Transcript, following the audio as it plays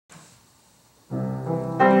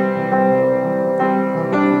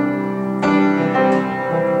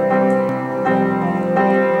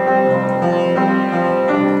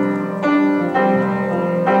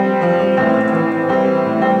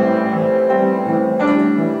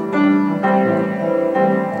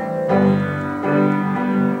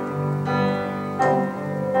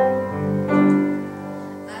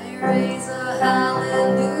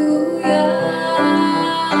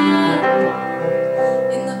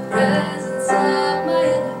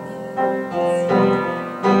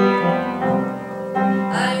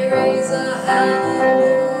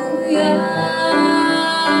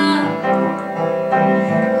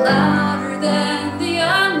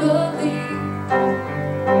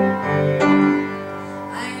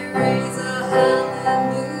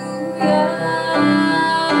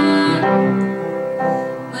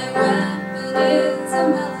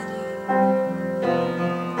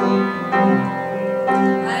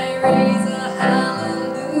raise a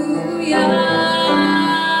hallelujah.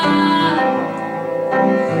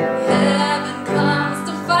 Heaven comes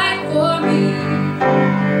to fight for me.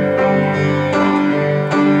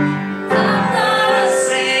 I'm gonna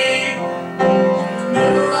sing in the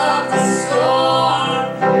middle of the storm,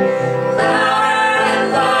 louder and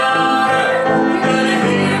louder. You're gonna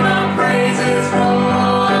hear my praises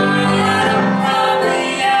roar. And up from the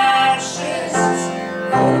ashes,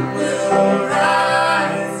 hope will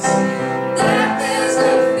arise. Death is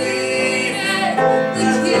defeated, the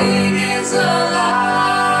King is alive.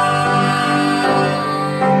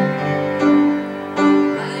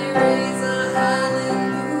 I raise a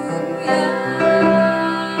hallelujah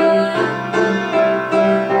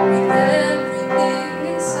with everything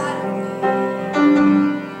inside of me.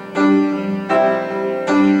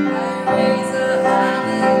 I raise a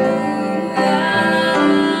hallelujah.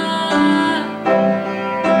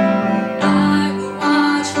 I will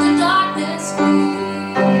watch the darkness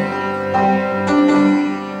flee.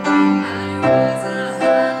 I raise a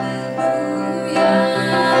hallelujah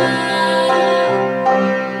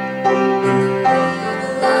in the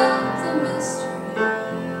middle of the mystery.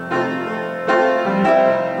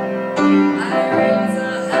 I raise a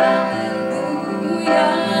hallelujah.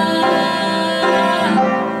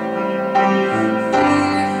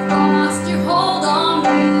 Fear, you lost your hold on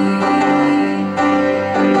me.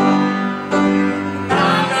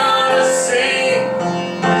 I'm gonna sing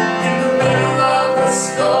in the middle of the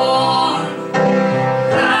storm,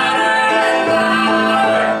 louder and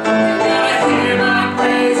louder. You're gonna hear my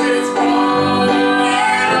praises roar.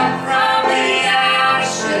 And up from the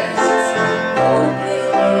ashes, hope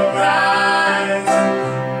will arise.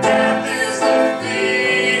 Death is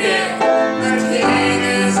defeated, the King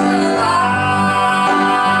is alive.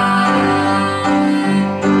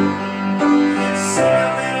 Sing a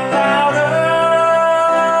little louder.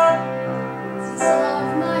 Since I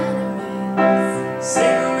love my enemies.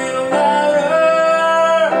 Sing a little louder.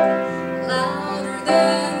 Louder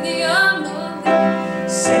than the unbelief.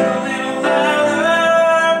 Sing a little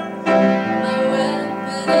louder. My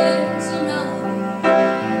weapon is a melody.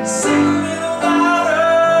 Sing a little louder.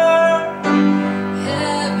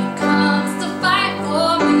 Heaven comes to fight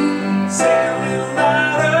for me. Sing a little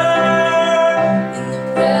louder. In the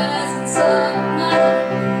presence of my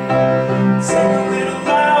enemies. Sing a little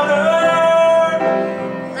louder.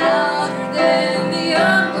 Louder than the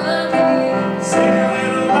unbelief. Sing a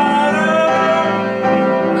little louder.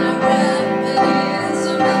 My weapon is a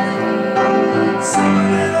melody. Sing a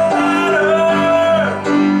little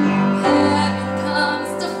louder. Heaven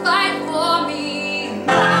comes to fight for me.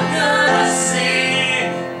 I'm gonna sing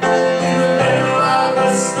in the middle of the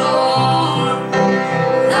storm,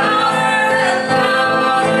 louder and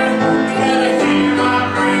louder. You're gonna hear my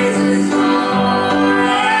praises roar.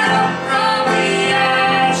 And up from the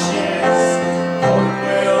ashes, hope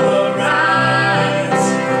will arise.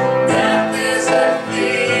 Death is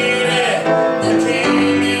defeated, the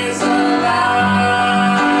King is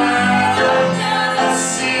alive. I'm gonna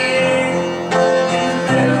sing in the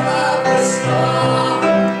middle of the storm,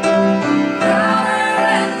 louder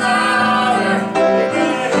and louder. You're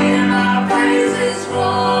gonna hear my praises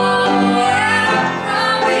roar. And up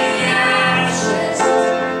from the ashes,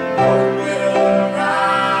 hope will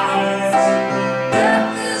arise.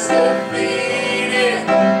 Death is defeated,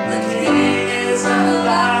 the King is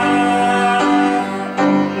alive.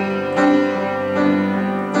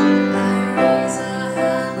 I raise a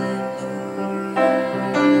hallelujah.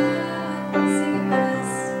 Sing it with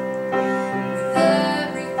us. With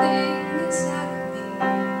everything inside of me.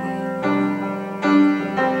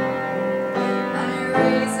 I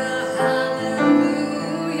raise a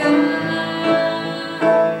hallelujah.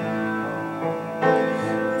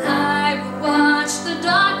 I will watch the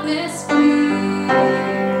darkness flee.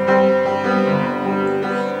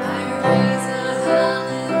 I raise a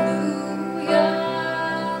hallelujah.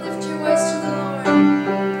 Lift your voice to the Lord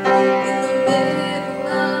in the middle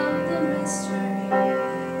of the mystery.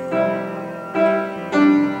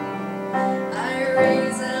 I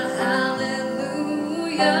raise a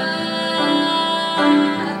hallelujah.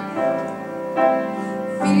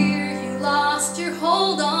 Fear, you lost your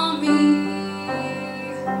hold on me.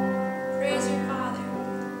 Praise your Father.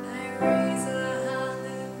 I raise a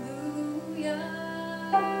hallelujah.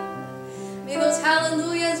 May those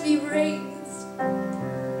hallelujahs be raised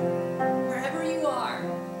wherever you are.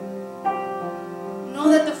 Know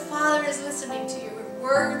that the Father is listening to your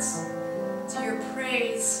words, to your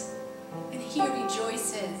praise, and He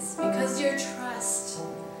rejoices because your trust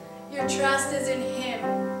is in Him,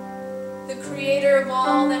 the Creator of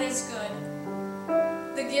all that is good,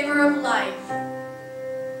 the giver of life,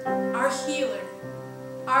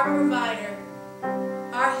 our provider,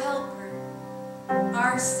 our helper,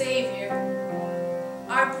 our Savior,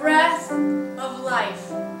 our breath of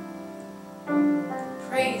life.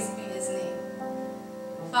 Praise be His name.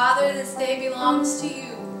 Father, this day belongs to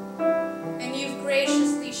you, and you've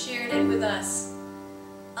graciously shared it with us.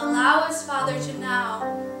 Allow us, Father, to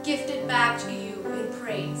now gift it back to you in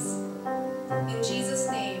praise. In Jesus'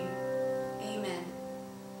 name.